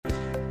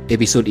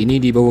Episod ini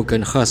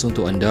dibawakan khas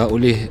untuk anda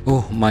oleh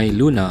Oh My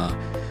Luna.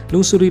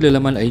 Lungsuri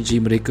laman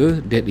IG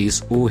mereka, that is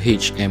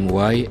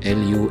OHMYLUNAA,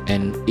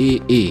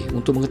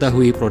 untuk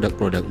mengetahui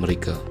produk-produk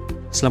mereka.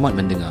 Selamat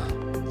mendengar.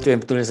 Itu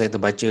yang betul yang saya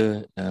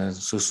terbaca,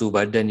 susu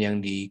badan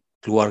yang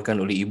dikeluarkan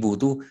oleh ibu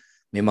tu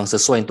memang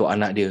sesuai untuk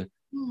anak dia.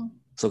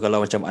 So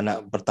kalau macam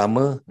anak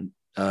pertama,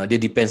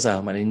 dia depends lah,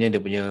 maknanya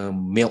dia punya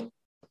milk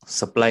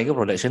supply ke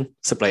production?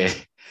 Supply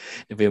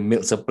dia punya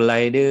milk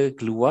supply dia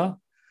keluar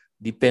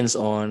depends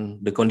on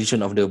the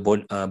condition of the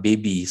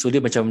baby. So dia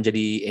macam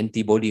jadi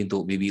antibody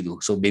untuk baby tu.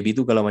 So baby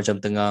tu kalau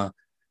macam tengah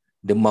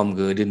demam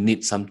ke, dia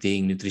need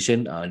something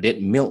nutrition,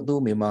 that milk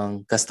tu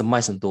memang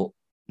customized untuk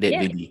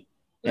that baby.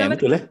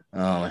 Betul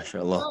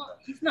Masya Allah. So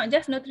it's not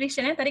just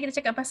nutrition. Tadi kita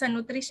cakap pasal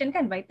nutrition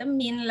kan,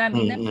 vitamin lah,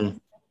 mineral.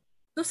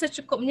 Tu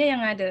secukupnya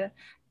yang ada.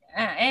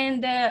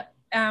 And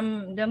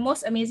the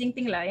most amazing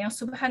thing lah, yang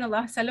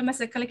subhanallah, selalu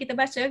masa kalau kita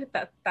baca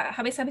tak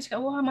habis-habis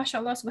cakap wah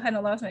Masya Allah,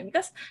 subhanallah,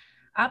 because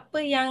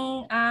apa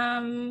yang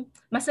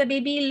masa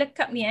baby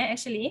lekap ni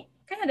actually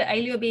kan ada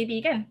ailio baby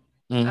kan,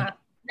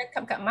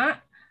 lekap kat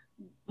mak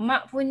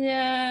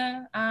punya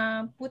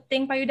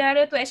puting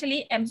payudara tu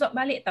actually absorb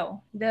balik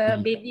tau the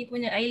baby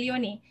punya ailio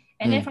ni,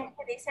 and then from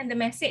there they send the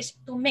message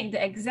to make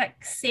the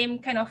exact same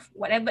kind of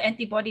whatever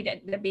antibody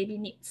that the baby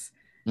needs.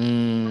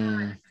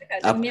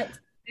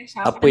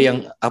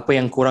 Apa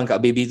yang kurang kat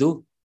baby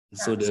tu,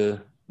 so the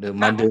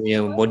mother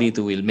punya body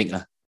tu will make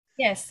lah.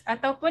 Yes,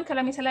 ataupun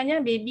kalau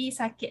misalnya baby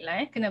sakit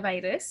lah kena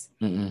virus,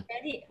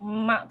 jadi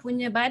mak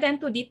punya badan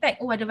tu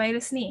detect ada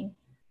virus ni.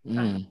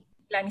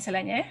 Lah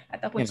misalnya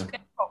ataupun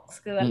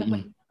chickenpox ke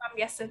ataupun demam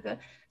biasa ke.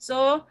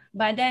 So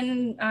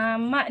badan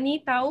mak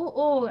ni tahu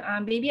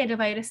baby ada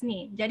virus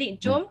ni. Jadi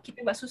jom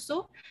kita buat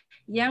susu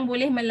yang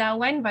boleh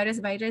melawan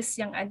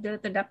virus-virus yang ada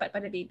terdapat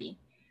pada baby.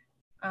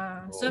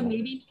 So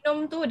baby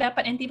minum tu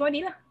dapat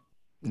antibody lah.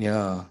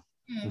 Ya,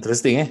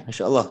 interesting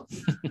Masya Allah.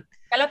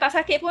 Kalau tak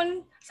sakit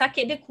pun,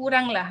 sakit dia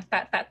kurang lah,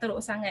 tak teruk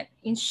sangat,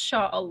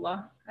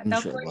 insya-Allah.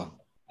 Ataupun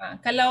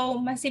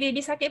kalau masih baby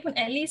sakit pun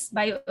at least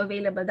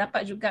bioavailable,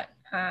 dapat juga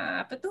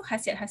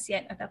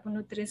khasiat-khasiat ataupun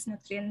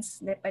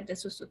nutrients daripada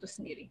susu tu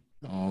sendiri.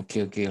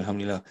 Okay,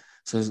 alhamdulillah.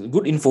 So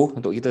good info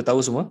untuk kita tahu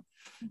semua.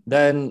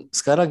 Dan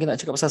sekarang kita nak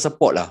cakap pasal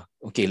support lah.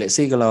 Okay, let's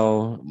say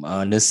kalau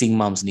nursing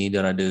moms ni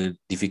dia ada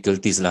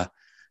difficulties lah,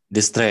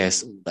 dia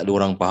stress, tak ada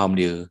orang faham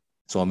dia.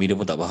 Suami dia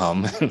pun tak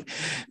faham.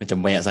 Macam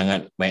banyak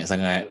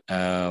sangat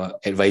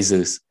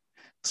advisors.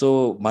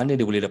 So mana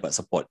dia boleh dapat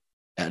support?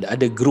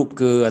 Ada group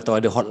ke atau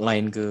ada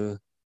hotline ke?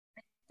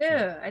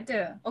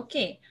 Ada.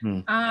 Okay.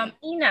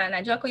 Ina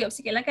nak jual koyok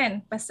sikit lah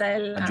kan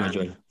pasal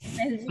jual.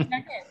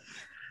 kan?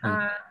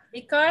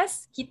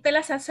 Because kita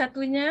lah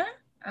satu-satunya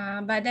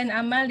badan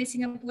amal di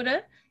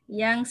Singapura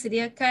yang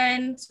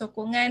sediakan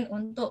sokongan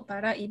untuk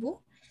para ibu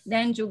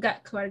dan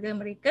juga keluarga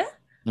mereka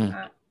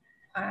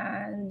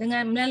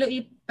dengan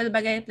melalui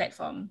pelbagai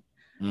platform.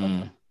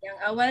 Yang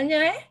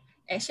awalnya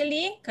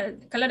actually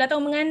kalau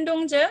datang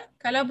mengandung je,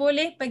 kalau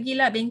boleh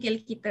pergilah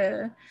bengkel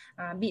kita,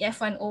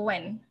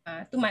 BF101.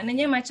 Tu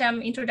maknanya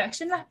macam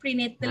introduction lah,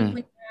 prenatal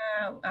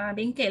punya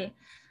bengkel.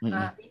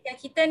 Bengkel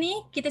kita ni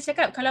kita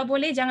cakap kalau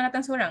boleh jangan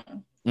datang seorang.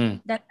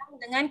 Datang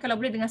dengan kalau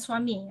boleh dengan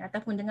suami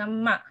ataupun dengan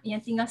mak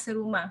yang tinggal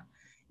serumah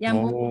yang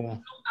boleh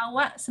tolong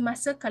awak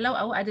semasa kalau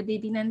awak ada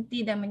baby nanti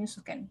dan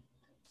menyusukan.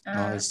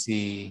 I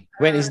see.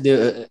 When is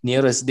the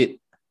nearest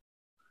date?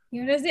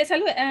 Nearest date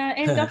selalu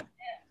end of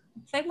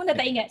saya pun dah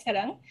tak ingat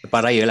sekarang.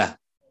 Lepas raya lah.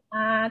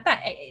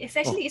 Tak,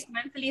 actually it's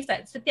monthly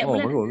Ustaz. Setiap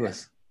bulan.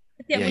 Bagus.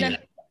 Setiap bulan.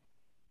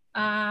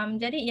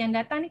 Jadi yang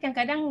datang ni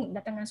kadang-kadang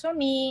datang dengan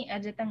suami,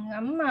 ada datang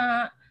dengan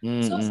mak.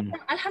 So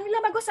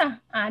alhamdulillah bagus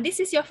lah. This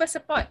is your first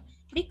support.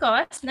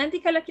 Because nanti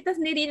kalau kita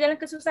sendiri dalam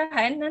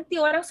kesusahan, nanti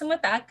orang semua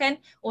tak akan,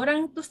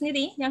 orang tu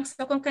sendiri yang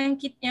sokong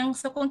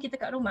kita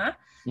kat rumah,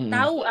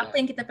 tahu apa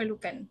yang kita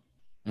perlukan.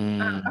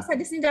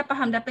 Pasal dia sendiri dah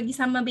faham, dah pergi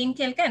sama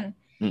bengkel kan.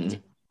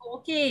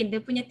 Okay,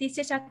 dia punya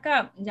teacher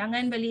cakap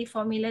jangan beli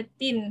formula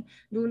tin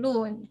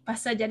dulu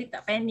pasal jadi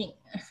tak panik.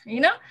 You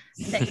know,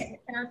 that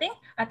kind of thing.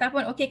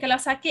 Ataupun okay, kalau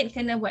sakit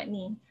kena buat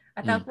ni.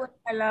 Ataupun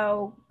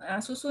kalau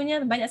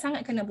susunya banyak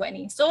sangat kena buat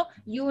ni. So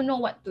you know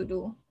what to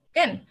do.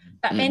 Kan?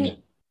 Tak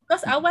panik.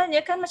 Because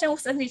awalnya kan macam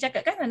Ustaz sendiri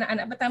cakap kan,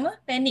 anak-anak pertama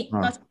panik.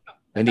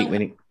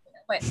 Panik.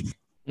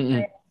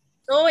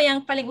 So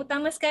yang paling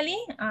utama sekali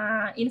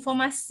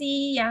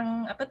informasi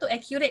yang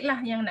accurate lah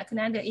yang nak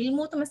kena ada.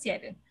 Ilmu tu mesti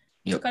ada.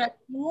 So kalau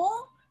ilmu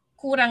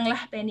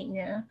kuranglah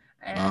paniknya.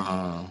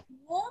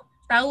 Ilmu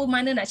tahu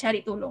mana nak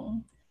cari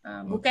tolong.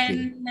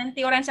 Bukan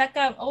nanti orang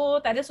cakap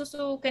tak ada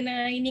susu,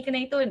 kena ini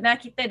kena itu,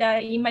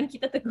 iman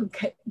kita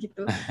tergugat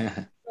gitu.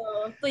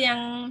 So tu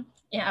yang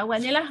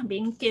awalnya lah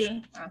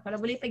bengkel. Kalau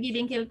boleh pergi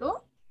bengkel tu.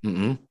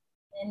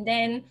 And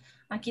then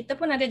kita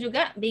pun ada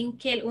juga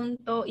bengkel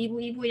untuk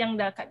ibu-ibu yang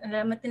dah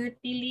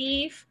maternity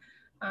leave.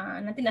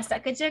 Nanti nak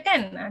start kerja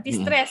kan. Nanti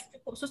stres,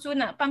 cukup susu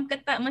nak pump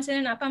ke tak, macam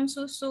mana nak pump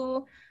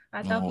susu.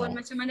 Ataupun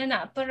macam mana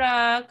nak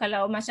perah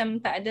kalau macam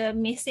tak ada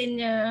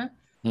mesinnya.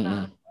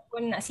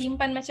 pun nak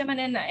simpan macam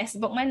mana, nak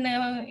S-box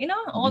mana, you know,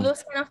 all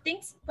those kind of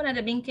things pun ada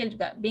bengkel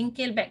juga.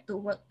 Bengkel back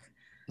to work.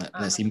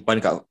 Nak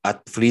simpan kat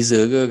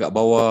freezer ke kat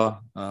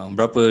bawah,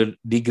 berapa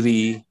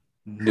degree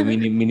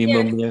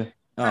minimumnya.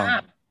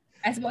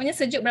 S-boxnya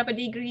sejuk berapa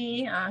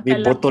degree.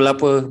 Kalau botol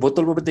apa?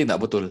 Botol pun penting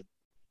tak botol?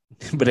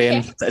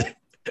 Brand.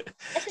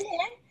 Actually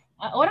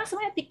orang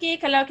semua fikir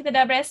kalau kita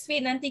dah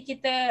breastfeed nanti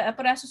kita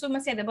perah susu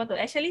mesti ada botol.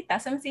 Actually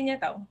tak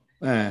semestinya tau.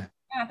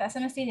 Tak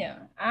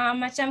semestinya.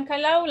 Macam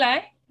kalau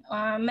lah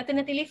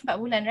maternity leave 4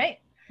 bulan,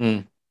 right?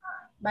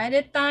 By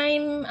the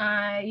time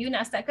you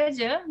nak start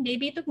kerja,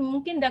 baby tu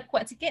mungkin dah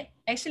kuat sikit.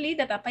 Actually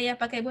dah tak payah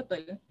pakai botol.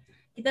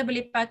 Kita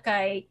boleh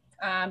pakai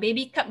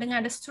baby cup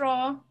dengan ada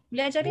straw.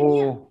 Boleh ajarin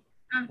dia.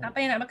 Tak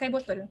payah nak pakai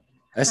botol.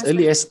 As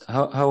early as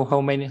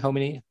how many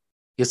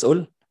years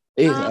old?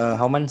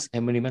 How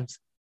many months?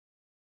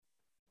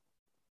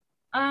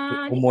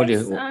 Umur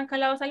dia.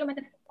 Kalau selalu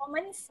maternity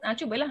performance,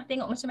 cubalah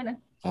tengok macam mana.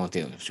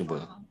 Tengok,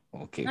 cuba.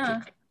 Okay.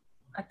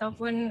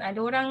 Ataupun ada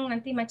orang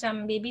nanti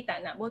macam baby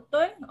tak nak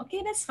botol,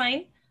 okay, that's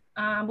fine.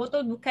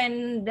 Botol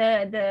bukan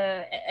the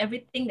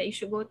everything that you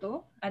should go to.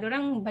 Ada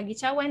orang bagi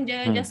cawan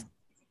je, just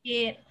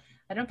sikit.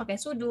 Ada orang pakai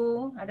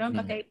sudu, ada orang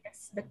pakai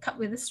the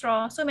cup with the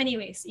straw. So many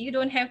ways. You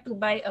don't have to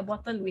buy a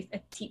bottle with a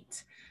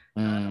teat.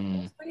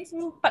 So this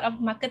is part of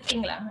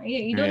marketing lah.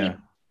 You don't need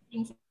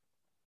things.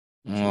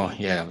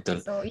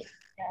 Betul.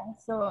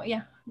 So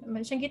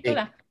macam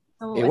gitulah.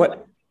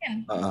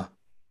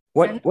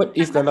 What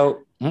if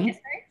kalau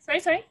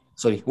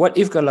Sorry. What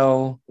if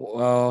kalau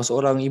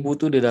seorang ibu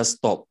tu dia dah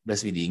stop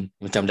breastfeeding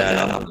macam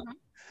dalam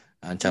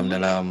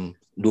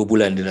 2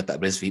 bulan dia dah tak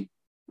breastfeed.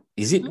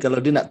 Is it kalau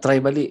dia nak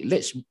try balik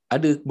latch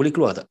boleh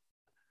keluar tak?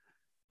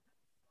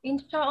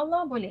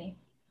 InsyaAllah boleh.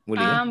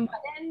 But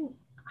then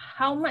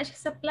how much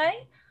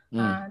supply?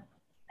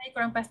 Saya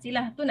kurang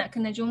pastilah. Tu nak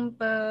kena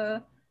jumpa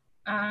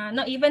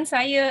not even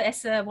saya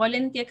as a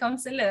volunteer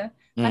counsellor.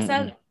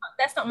 Pasal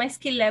that's not my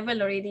skill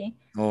level already.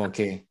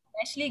 Okay.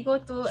 Actually go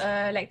to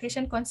a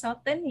lactation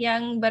consultant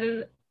yang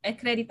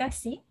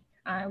berakreditasi.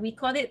 We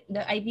call it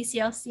the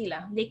IBCLC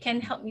lah. They can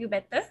help you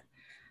better.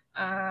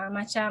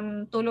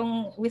 Macam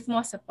tolong with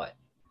more support.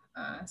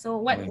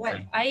 So what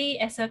I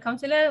as a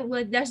counsellor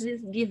will just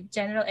give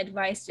general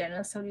advice,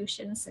 general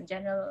solutions, and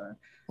general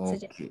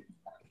suggestions.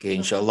 Okay,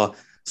 insyaAllah.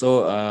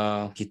 So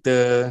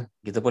kita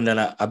pun dah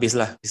nak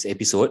habislah this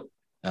episode.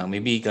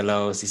 Maybe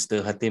kalau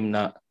Sister Khatim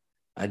nak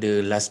ada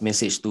last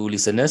message to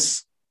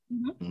listeners,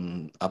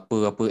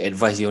 apa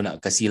advice you nak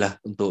kasih lah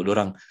untuk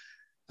diorang.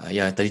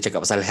 Tadi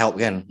cakap pasal help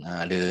kan,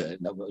 ada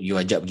you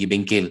ajak pergi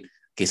bengkel.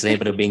 Okay,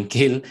 selain daripada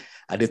bengkel,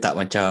 ada tak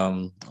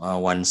macam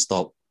one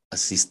stop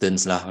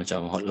assistance lah,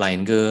 macam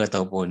hotline ke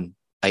ataupun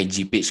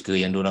IG page ke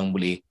yang diorang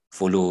boleh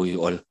follow you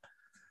all?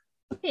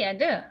 Okay,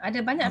 ada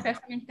banyak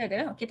platform yang kita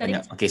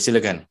ada. Okay,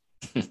 silakan.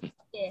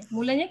 Okay,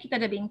 mulanya kita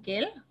ada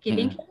bengkel. Okay,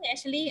 bengkel ni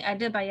actually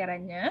ada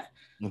bayarannya.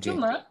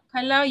 Cuma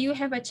kalau you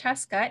have a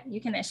trust card,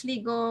 you can actually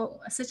go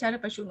secara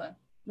percuma.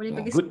 Boleh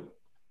pergi.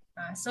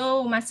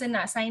 So masa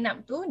nak sign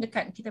up tu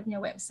dekat kita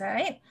punya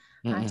website,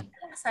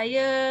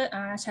 saya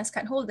trust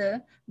card holder,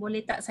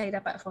 boleh tak saya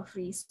dapat for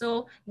free?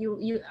 So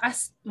you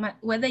ask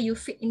whether you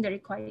fit in the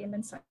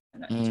requirements or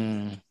not.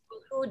 Go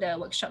to the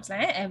workshops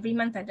lah, every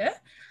month ada.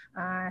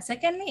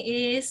 Secondly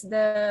is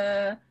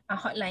the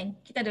hotline.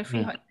 Kita ada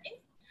free hotline.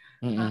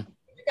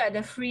 Juga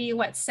ada free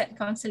WhatsApp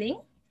counselling.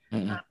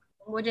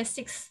 Nombor dia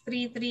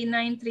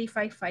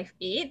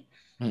 63393558.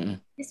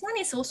 This one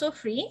is also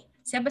free.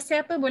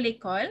 Siapa-siapa boleh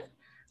call.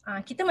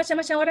 Kita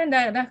macam-macam orang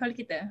dah call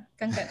kita.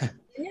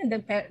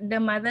 The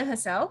mother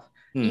herself,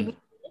 ibu.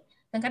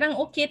 Kadang-kadang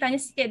okay tanya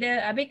sikit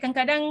dia. Habis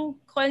kadang-kadang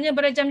callnya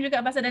berjam juga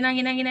pasal dia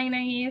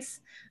nangis.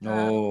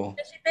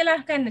 Kita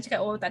ceritalah kan. Dia cakap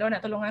tak ada orang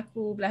nak tolong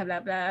aku, blah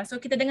blah blah. So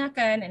kita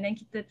dengarkan and then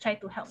kita try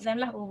to help them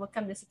lah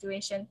overcome the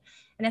situation.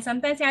 And then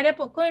sometimes yang ada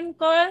pun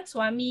call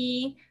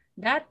suami,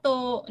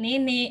 datuk,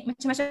 nenek,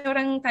 macam-macam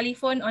orang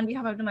telefon on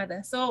behalf of the mother.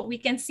 So we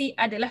can see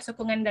adalah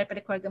sokongan daripada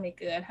keluarga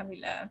mereka.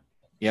 Alhamdulillah.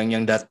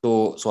 Yang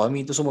datuk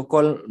suami tu semua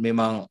call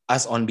memang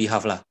ask on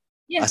behalf lah.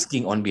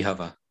 Asking on behalf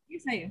lah.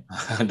 Yes, saya.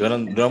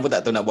 Diorang pun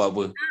tak tahu nak buat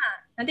apa.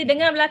 Nanti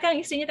dengar belakang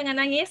isterinya tengah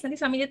nangis, nanti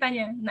suami dia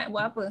tanya nak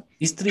buat apa.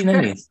 Isteri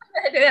nangis?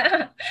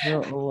 Ya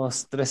Allah,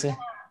 stres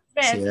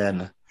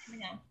Sian lah.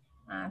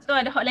 So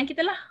ada hotline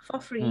kita lah for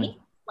free,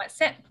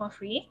 WhatsApp for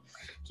free.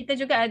 Kita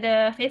juga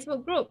ada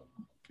Facebook group.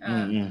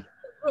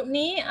 Group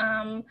ni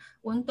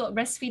untuk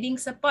breastfeeding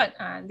support.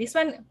 This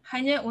one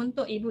hanya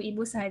untuk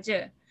ibu-ibu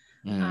sahaja.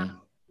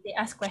 They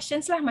ask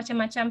questions lah,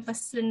 macam-macam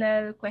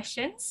personal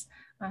questions.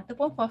 Itu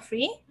pun for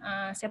free.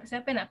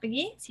 Siapa-siapa nak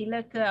pergi,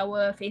 sila ke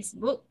our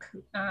Facebook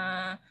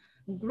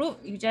group.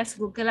 You just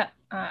Google up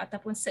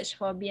ataupun search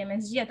for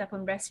BMSG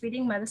ataupun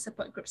Breastfeeding Mother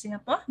Support Group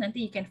Singapore.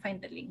 Nanti you can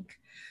find the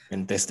link.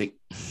 Fantastic.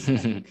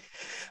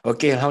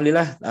 Okay,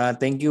 Alhamdulillah.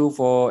 Thank you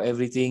for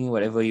everything,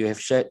 whatever you have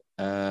shared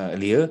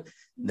earlier.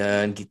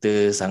 Dan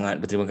kita sangat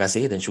berterima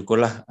kasih dan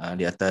syukurlah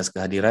di atas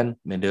kehadiran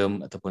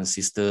Madam ataupun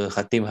Sister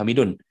Khatim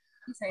Hamidon.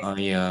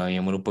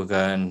 Yang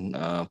merupakan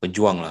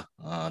pejuang lah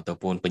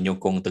ataupun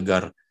penyokong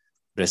tegar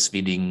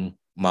breastfeeding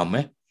mom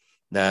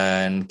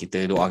Dan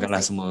kita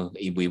doakanlah semua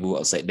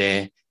ibu-ibu outside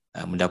there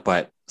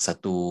mendapat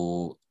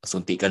satu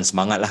suntikan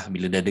semangat lah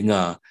bila dah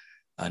dengar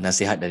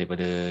nasihat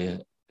daripada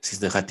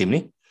Sister Khatim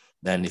ni.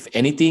 Dan if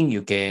anything,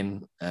 you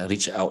can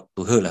reach out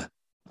to her lah.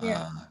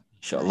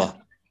 InsyaAllah.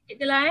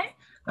 Itulah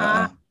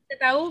kita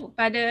tahu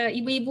pada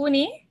ibu-ibu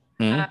ni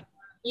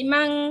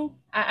memang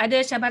ada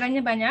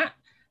cabarannya banyak,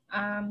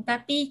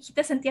 tapi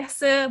kita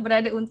sentiasa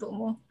berada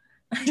untukmu.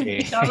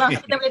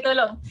 InsyaAllah kita boleh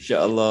tolong.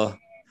 InsyaAllah.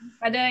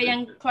 Pada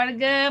yang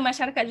keluarga,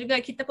 masyarakat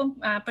juga, kita pun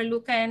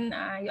perlukan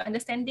your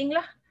understanding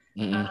lah.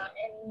 And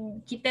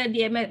kita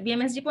di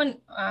BMSG pun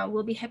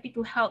will be happy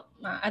to help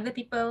other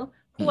people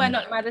who are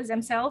not mothers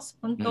themselves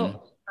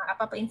untuk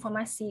apa-apa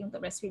informasi untuk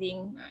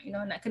breastfeeding.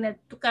 Nak kena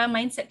tukar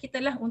mindset kita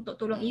lah untuk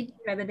tolong ibu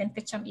rather than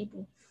kecam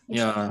ibu.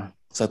 Ya,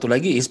 satu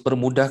lagi is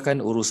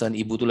permudahkan urusan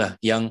ibu tu lah.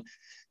 Yang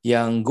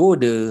go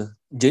the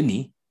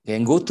journey,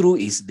 yang go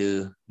through is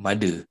the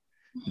mother,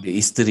 the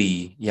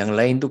isteri. Yang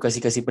lain tu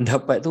kasih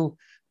pendapat tu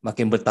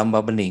makin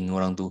bertambah pening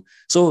orang tu.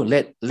 So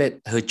let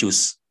her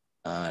choose.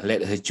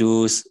 Let her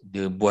choose.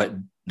 Dia buat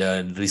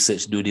the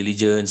research due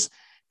diligence.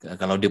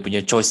 Kalau dia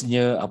punya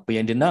choice-nya apa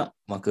yang dia nak,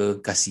 maka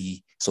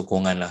kasih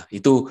sokongan lah.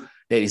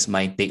 That is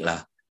my take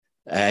lah.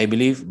 I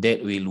believe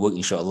that will work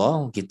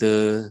insyaAllah.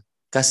 Kita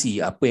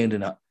kasih apa yang dia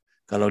nak.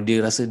 Kalau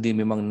dia rasa dia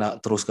memang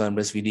nak teruskan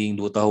breastfeeding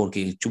 2 tahun,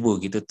 okay, cuba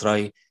kita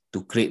try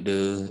to create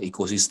the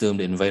ecosystem,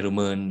 the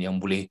environment yang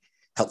boleh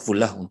helpful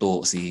lah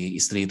untuk si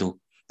isteri tu.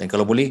 Dan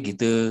kalau boleh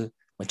kita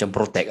macam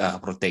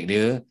protect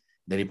dia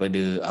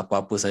daripada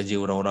apa-apa saja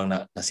orang-orang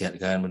nak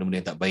nasihatkan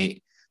benda-benda yang tak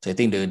baik. So I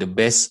think the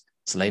best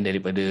selain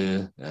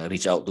daripada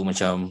reach out tu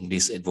macam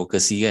this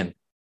advocacy kan,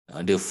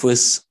 the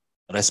first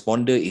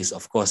responder is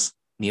of course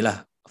ni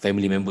lah,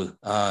 family member.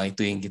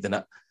 Itu yang kita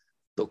nak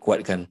untuk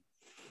kuatkan.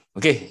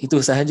 Okay, itu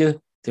sahaja.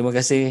 Terima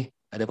kasih.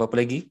 Ada apa-apa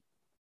lagi?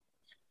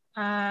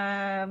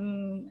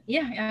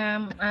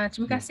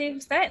 Terima kasih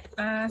Ustaz.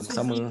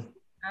 Sama.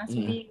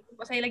 Sudi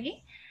untuk saya lagi.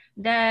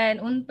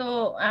 Dan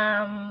untuk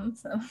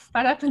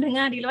para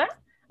pendengar di luar,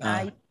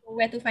 you know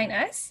where to find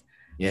us.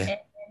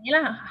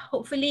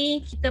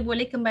 Hopefully kita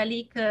boleh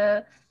kembali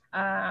ke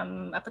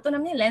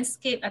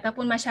landscape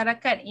ataupun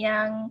masyarakat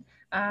yang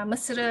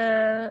mesra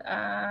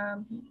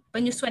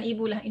penyusuan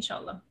ibu lah,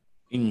 insyaAllah.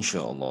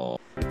 InsyaAllah.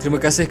 Terima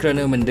kasih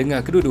kerana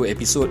mendengar kedua-dua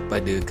episod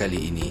pada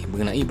kali ini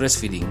mengenai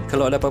breastfeeding.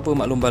 Kalau ada apa-apa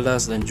maklum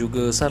balas dan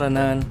juga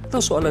saranan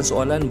atau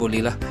soalan-soalan,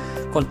 bolehlah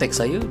kontak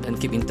saya dan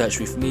keep in touch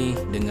with me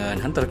dengan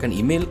hantarkan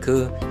email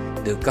ke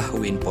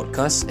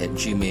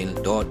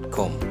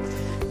thekahwinpodcast@gmail.com.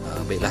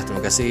 Baiklah,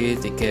 terima kasih.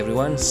 Take care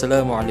everyone.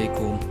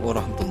 Assalamualaikum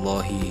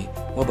warahmatullahi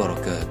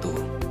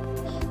wabarakatuh.